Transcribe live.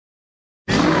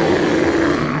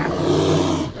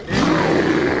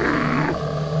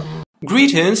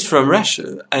Greetings from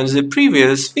Russia. In the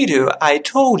previous video I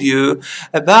told you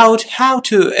about how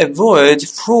to avoid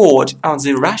fraud on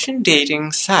the Russian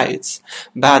dating sites.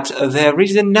 But there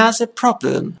is another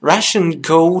problem: Russian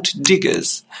gold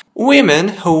diggers. Women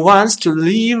who want to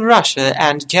leave Russia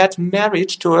and get married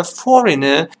to a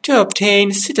foreigner to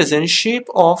obtain citizenship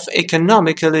of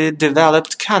economically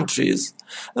developed countries.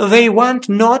 They want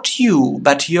not you,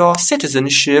 but your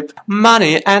citizenship,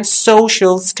 money and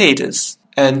social status.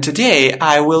 And today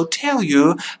I will tell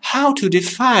you how to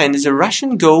define the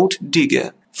Russian gold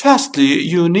digger. Firstly,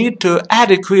 you need to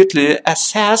adequately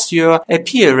assess your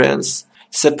appearance.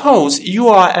 Suppose you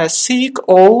are a thick,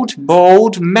 old,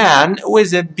 bald man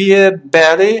with a beer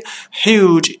belly,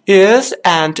 huge ears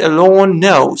and a long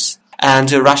nose. And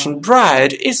the Russian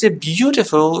bride is a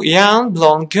beautiful young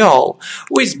blonde girl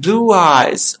with blue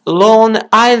eyes, long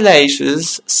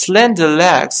eyelashes, slender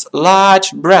legs,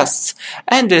 large breasts,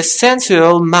 and a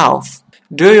sensual mouth.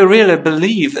 Do you really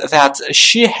believe that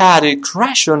she had a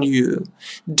crush on you?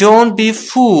 Don't be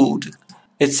fooled.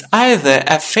 It's either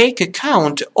a fake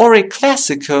account or a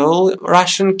classical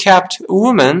Russian-capped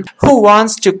woman who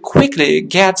wants to quickly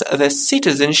get the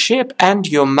citizenship and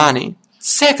your money.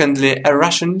 Secondly, a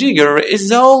Russian digger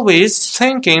is always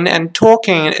thinking and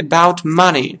talking about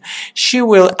money. She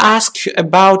will ask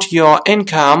about your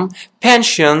income,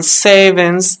 pension,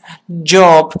 savings,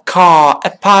 job, car,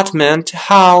 apartment,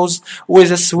 house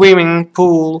with a swimming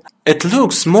pool. It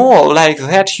looks more like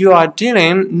that you are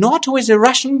dealing not with a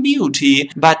Russian beauty,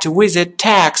 but with a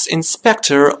tax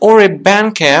inspector or a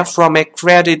banker from a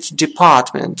credit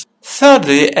department.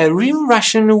 Thirdly, a real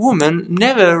Russian woman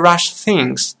never rushes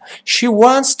things. She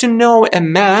wants to know a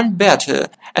man better,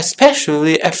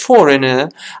 especially a foreigner.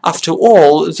 After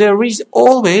all, there is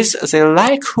always the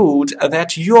likelihood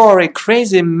that you are a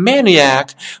crazy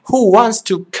maniac who wants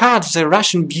to cut the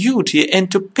Russian beauty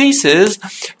into pieces,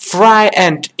 fry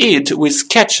and eat with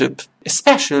ketchup.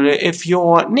 Especially if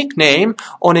your nickname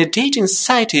on a dating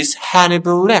site is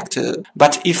Hannibal Lecter.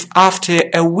 But if after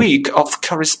a week of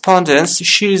correspondence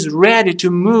she is ready to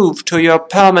move to your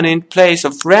permanent place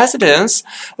of residence,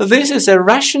 this is a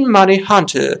Russian money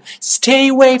hunter. Stay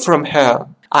away from her.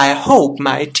 I hope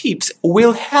my tips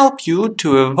will help you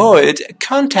to avoid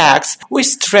contacts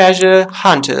with treasure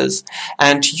hunters,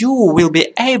 and you will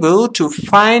be able to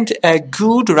find a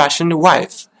good Russian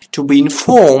wife. To be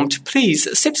informed,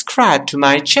 please subscribe to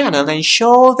my channel and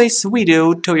show this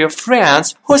video to your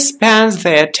friends who spend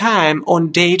their time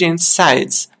on dating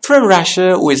sites. From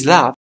Russia with love.